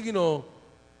 Ingon sa Ginoo,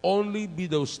 only be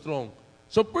thou strong.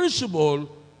 So first of all,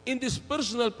 in this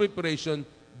personal preparation,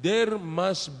 there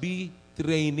must be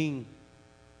training.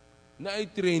 Na ay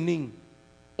training.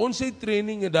 Unsay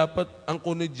training nga dapat ang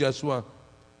kunid Joshua?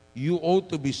 You ought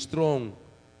to be strong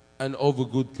and of a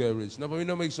good courage.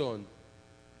 Napaminaw may son,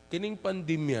 kining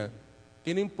pandemya,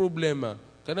 kining problema,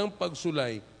 kanang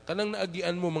pagsulay, kanang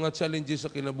naagian mo mga challenges sa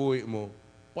kinabuhi mo,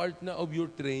 part na of your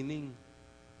training.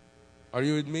 Are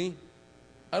you with me?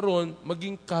 Aron,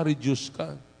 maging courageous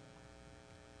ka.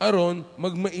 Aron,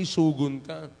 magmaisugon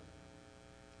ka.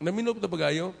 Naminop na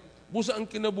bagayo? Busa ang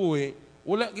kinabuhi,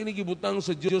 wala kinigibutang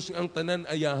sa Diyos ang tanan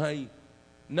ayahay,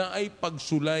 na ay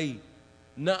pagsulay,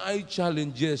 na ay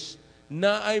challenges,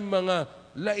 na ay mga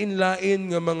lain-lain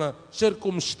nga mga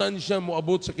sirkumstansya mo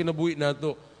abot sa kinabuhi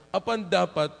nato. Apan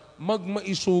dapat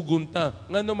magmaisugon ta.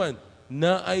 Nga naman,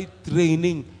 na ay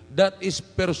training. That is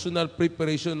personal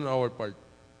preparation on our part.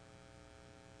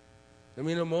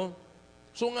 Namin mo?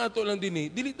 So nga to lang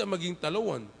din dili ta maging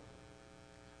talawan.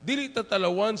 Dili ta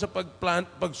talawan sa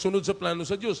pagsunod sa plano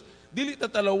sa Diyos. Dili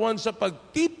ta talawan sa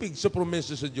pagtipig sa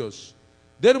promesa sa Diyos.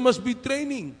 There must be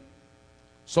training.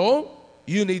 So,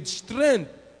 you need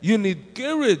strength, you need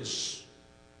courage,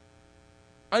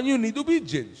 and you need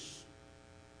obedience.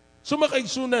 So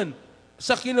makaigsunan,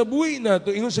 sa kinabuhi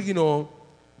nato, ingon sa Ginoo,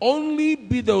 only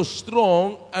be thou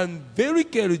strong and very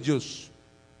courageous.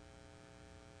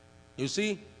 You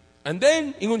see? And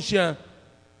then, ingon siya,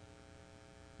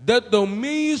 that thou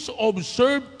mayest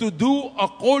observe to do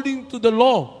according to the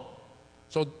law.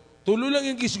 So, tulo lang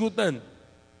yung kisgutan.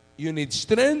 You need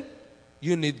strength,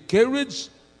 you need courage,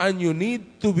 and you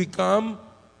need to become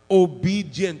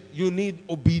obedient. You need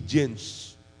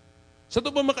obedience. Sa ito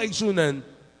pa makaigsunan,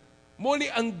 muli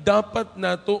ang dapat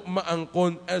nato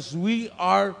maangkon as we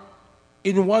are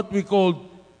in what we call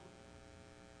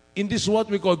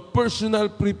personal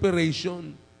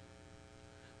preparation.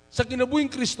 Sa kinabuhing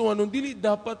Kristohanon, dili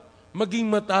dapat maging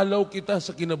matalaw kita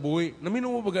sa kinabuhi.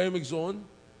 Naminong mo ba gayo magsoon?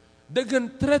 Dagan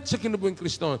threat sa kinabuhing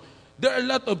Kristohanon. There are a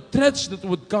lot of threats that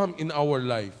would come in our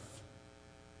life.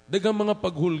 Dagang mga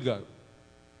paghulga.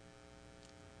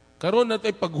 Karon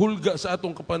natay paghulga sa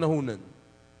atong kapanahunan.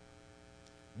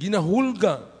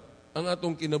 Ginahulga ang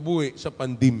atong kinabuhi sa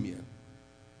pandemya.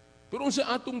 Pero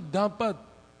sa atong dapat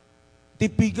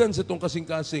tipigan sa atong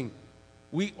kasing-kasing,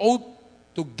 we ought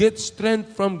to get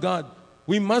strength from God.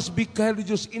 We must be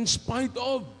courageous in spite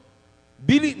of.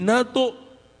 Dili nato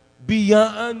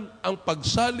biyaan ang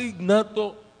pagsalig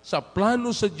nato sa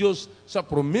plano sa Diyos, sa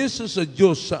promesa sa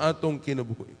Diyos sa atong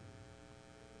kinabuhi.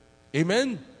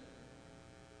 Amen?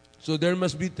 So there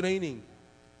must be training.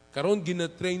 Karon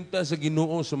ginatrain ta sa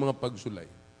Ginoo sa mga pagsulay.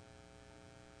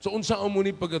 So unsa mo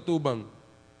ni pagatubang?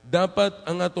 Dapat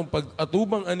ang atong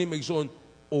pag-atubang ani maigsoon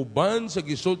uban sa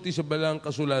gisulti sa balang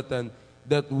kasulatan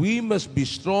that we must be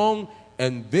strong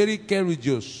and very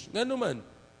courageous. Nga naman,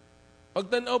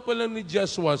 pagtanaw pa lang ni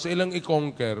Joshua sa ilang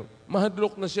i-conquer,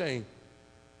 mahadlok na siya eh.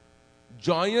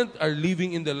 Giant are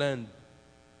living in the land.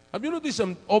 Have you noticed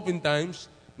oftentimes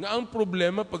nga ang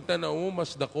problema pagtanaw mo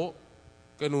mas dako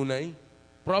kanunay?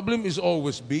 Problem is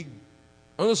always big.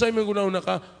 Ano sa imong gunaw na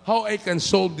ka, how I can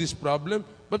solve this problem?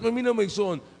 But paminaw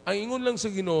maigsoon, ang ingon lang sa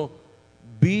Ginoo,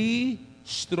 be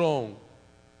strong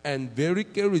and very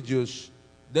courageous,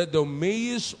 that thou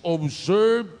mayest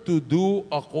observe to do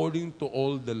according to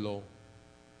all the law.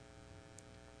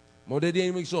 Mo dedi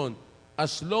ang maigsoon,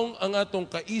 as long ang atong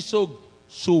kaisog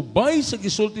subay sa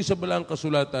gisulti sa balang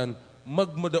kasulatan,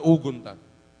 magmadaugon ta.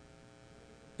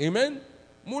 Amen?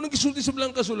 Muna gisulti sa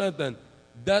balang kasulatan,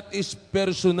 that is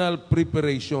personal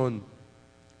preparation.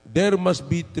 There must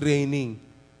be training.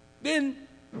 Then,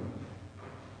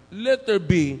 letter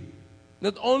B,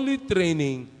 not only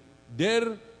training,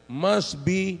 there must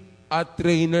be a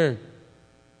trainer.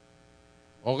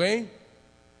 Okay?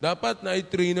 Dapat na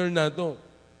i-trainer na to.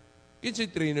 Kinsay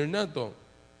trainer na to?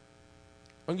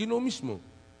 Ang Ginoo mismo.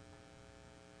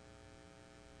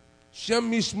 Siya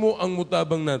mismo ang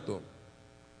mutabang nato.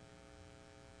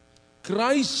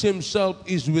 Christ Himself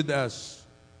is with us.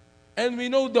 And we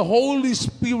know the Holy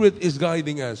Spirit is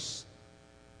guiding us.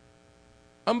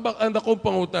 Ang akong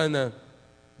pangutana,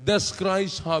 does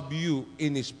Christ have you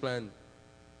in His plan?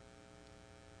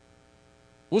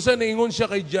 Usa naingon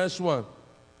siya kay Joshua,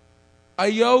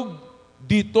 ayaw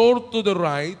detour to the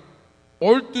right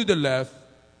or to the left.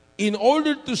 In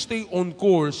order to stay on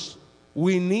course,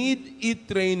 we need a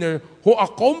trainer who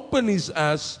accompanies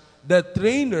us. The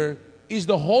trainer is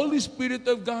the Holy Spirit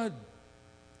of God.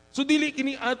 So dili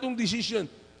kini atong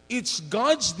decision. It's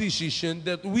God's decision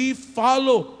that we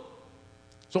follow.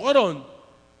 So karon,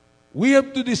 we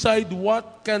have to decide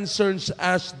what concerns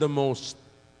us the most.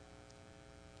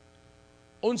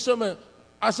 Unsa man,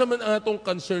 asa man ang atong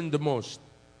concern the most?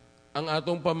 Ang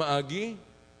atong pamaagi?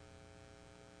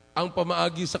 Ang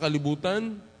pamaagi sa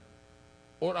kalibutan?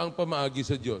 Or ang pamaagi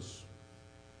sa Diyos?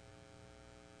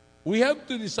 We have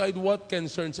to decide what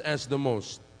concerns us the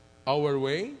most. Our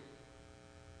way?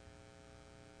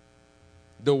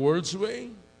 The world's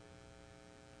way?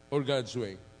 Or God's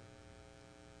way?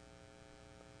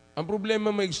 Ang problema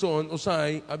maigsoon,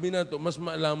 usay, abi nato, mas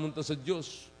maalamon ta sa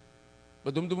Diyos.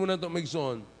 Padumdum mo nato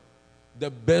maigsoon, the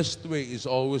best way is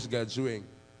always God's way.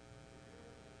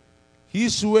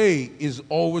 His way is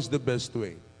always the best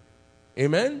way.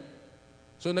 Amen?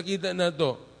 So nakita na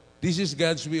to, this is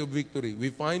God's way of victory. We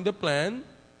find the plan,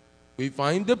 we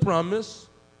find the promise,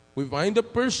 we find the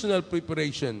personal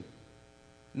preparation.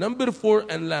 Number 4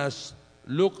 and last,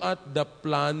 look at the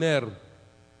planner.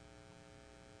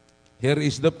 Here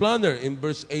is the planner in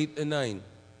verse 8 and 9.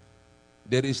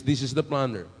 This is the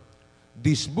planner.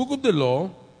 This book of the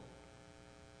law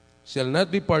shall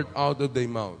not depart out of thy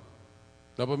mouth.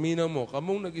 Napaminaw mo,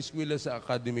 kamong nag-eskwela sa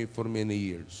academy for many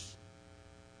years.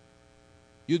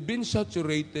 You've been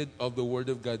saturated of the Word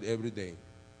of God every day.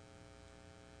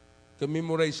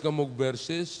 Ka-memorize ka mong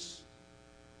verses,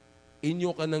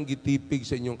 inyo ka nang gitipig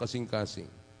sa inyong kasing-kasing.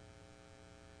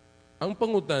 Ang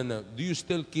pangutana, do you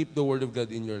still keep the Word of God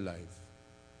in your life?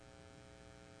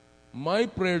 My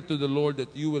prayer to the Lord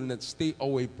that you will not stay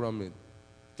away from it.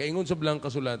 Kaingon sa bilang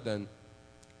kasulatan,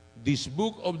 this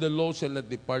book of the law shall not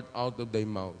depart out of thy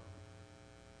mouth,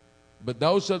 but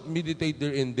thou shalt meditate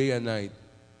therein day and night,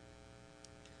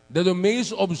 that thou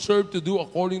mayest observe to do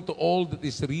according to all that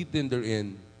is written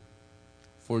therein.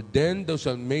 For then thou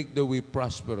shalt make the way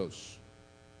prosperous,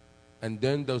 and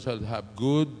then thou shalt have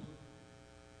good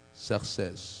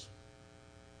success.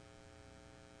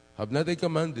 Have not I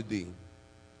commanded thee?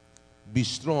 Be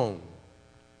strong,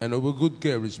 and of a good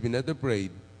courage, be not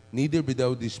afraid, neither be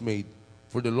thou dismayed.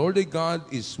 For the Lord thy God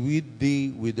is with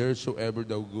thee whithersoever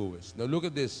thou goest. Now look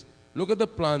at this. Look at the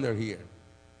planner here.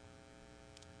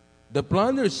 The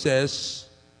planner says,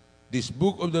 this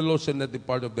book of the law shall not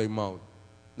depart of thy mouth.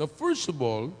 Now first of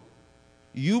all,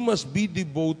 you must be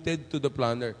devoted to the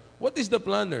planner. What is the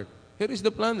planner? Here is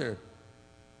the planner.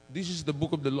 This is the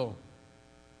book of the law.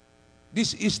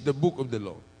 This is the book of the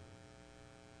law.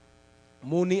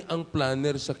 Muni ang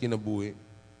planner sa kinabuhi.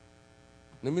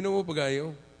 Naminaw mo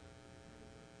pagayo?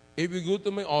 If you go to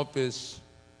my office,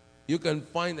 you can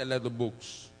find a lot of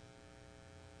books.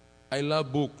 I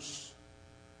love books.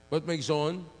 But my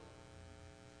son,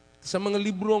 sa mga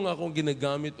libro nga akong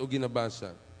ginagamit o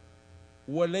ginabasa,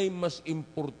 walay mas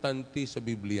importante sa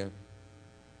Biblia.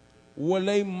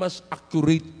 Walay mas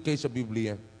accurate kay sa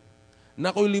Biblia.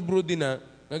 Na ako'y libro din na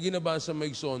ginabasa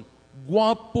my son,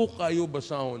 gwapo kayo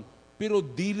basahon, pero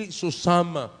dili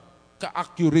susama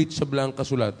ka-accurate sa bilang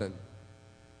kasulatan.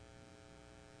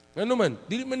 Ano man,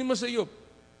 dili man ni masayop.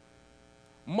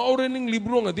 Maura ning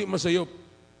libro nga di masayop.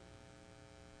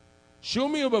 Show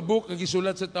me of a book nga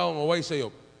gisulat sa tao nga way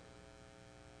sayop.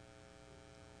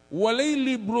 Walay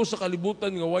libro sa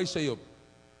kalibutan nga way sayop.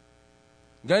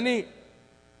 Gani,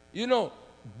 you know,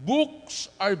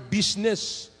 books are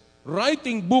business.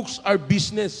 Writing books are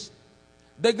business.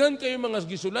 Dagan kayo mga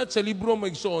gisulat sa libro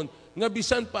maigsoon nga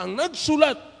bisan pa ang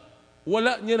nagsulat,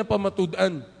 wala niya na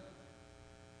pamatud-an.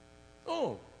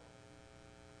 Oh.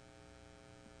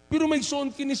 Pero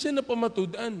maigsoon kini siya na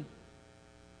pamatud-an.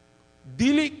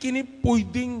 Dili kini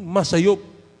pwedeng masayop.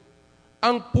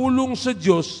 Ang pulong sa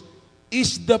Diyos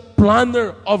is the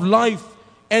planner of life,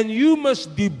 and you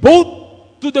must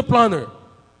devote to the planner.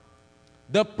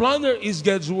 The planner is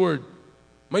God's word.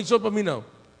 Maigsoon paminaw.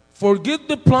 Forget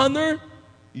the planner,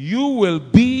 you will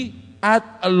be at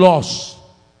a loss.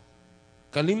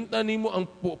 Kalimtan nimo ang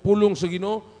pulong sa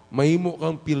Ginoo, mahimo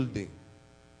kang pilde.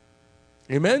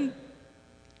 Amen?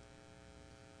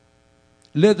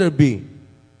 Letter B,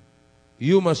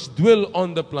 you must dwell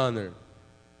on the planner.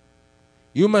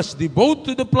 You must devote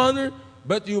to the planner,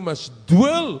 but you must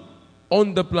dwell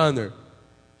on the planner.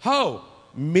 How?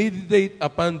 Meditate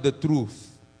upon the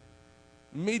truth.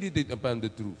 Meditate upon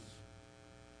the truth.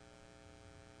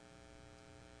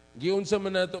 Giyon sa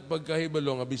man nato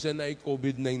pagkahibalo nga bisan na ay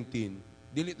COVID-19,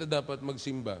 dili ta dapat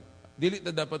magsimba. Dili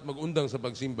ta dapat magundang sa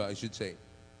pagsimba, I should say.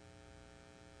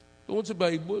 Tungod sa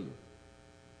Bible.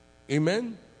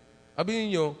 Amen? Abi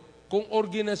ninyo, kung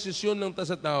organisasyon ng ta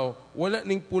sa tao, wala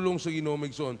ning pulong sa Ginoo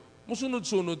migsoon,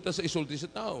 musunod-sunod ta sa isulti sa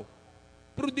tao.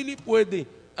 Pero dili pwede.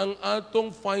 Ang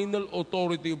atong final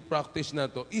authority of practice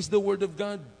nato is the Word of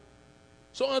God.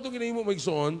 So ang atong ginahimo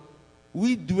migsoon,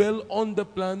 we dwell on the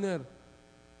planner.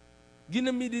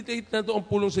 Ginameditate nato ang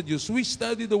pulong sa Diyos. We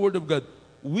study the Word of God.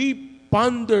 We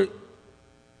ponder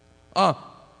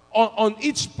on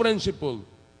each principle.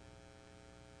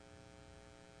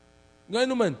 Nga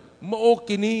naman, mao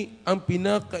kini ang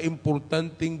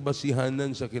pinaka-importanting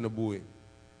basihanan sa kinabuhi.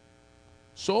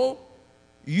 So,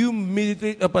 you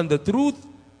meditate upon the truth,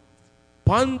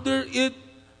 ponder it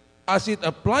as it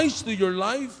applies to your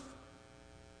life,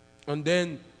 and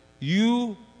then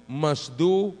you must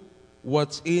do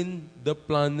what's in the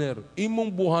planner. Imong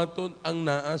buhaton ang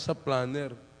naa sa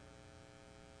planner.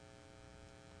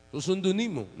 Susundon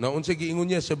nimo. Naon sa giingon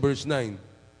niya sa verse 9.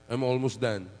 I'm almost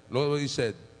done. Look what he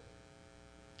said.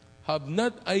 Have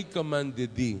not I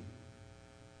commanded thee?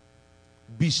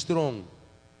 Be strong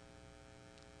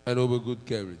and of a good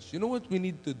courage. You know what we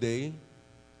need today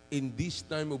in this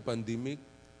time of pandemic?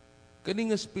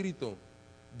 Kaning espiritu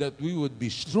that we would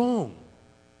be strong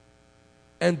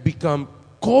and become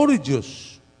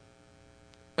courageous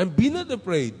and be not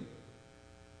afraid,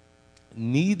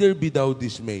 neither be thou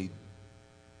dismayed.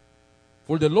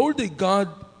 For the Lord thy God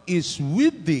is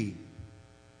with thee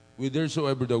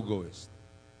whithersoever thou goest.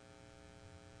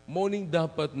 Morning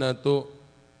dapat nato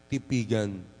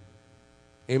tipigan.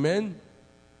 Amen?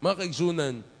 Mga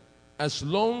kaigsunan, as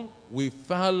long we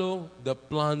follow the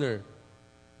planner,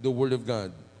 the Word of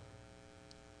God,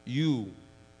 you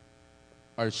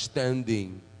are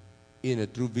standing in a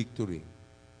true victory.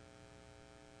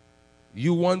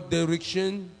 You want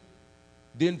direction,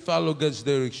 then follow God's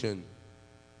direction.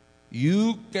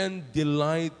 You can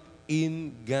delight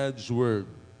in God's Word.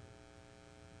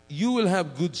 You will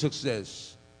have good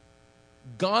success.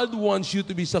 God wants you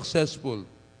to be successful.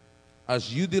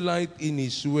 As you delight in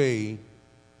His way,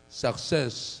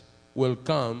 success will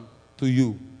come to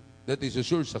you. That is a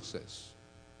sure success.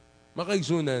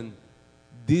 Makaigsunan,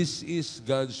 this is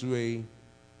God's way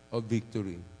of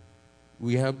victory.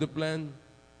 We have the plan,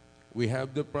 we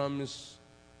have the promise,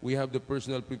 we have the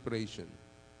personal preparation.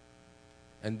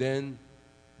 And then,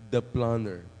 the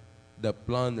planner. The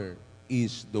planner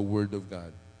is the Word of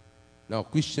God. Now,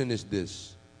 question is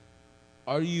this.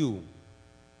 Are you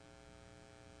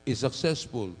a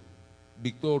successful,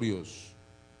 victorious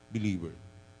believer?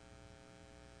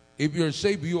 If you're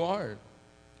saved, you are.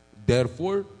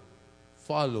 Therefore,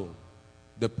 follow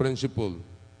the principle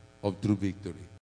of true victory.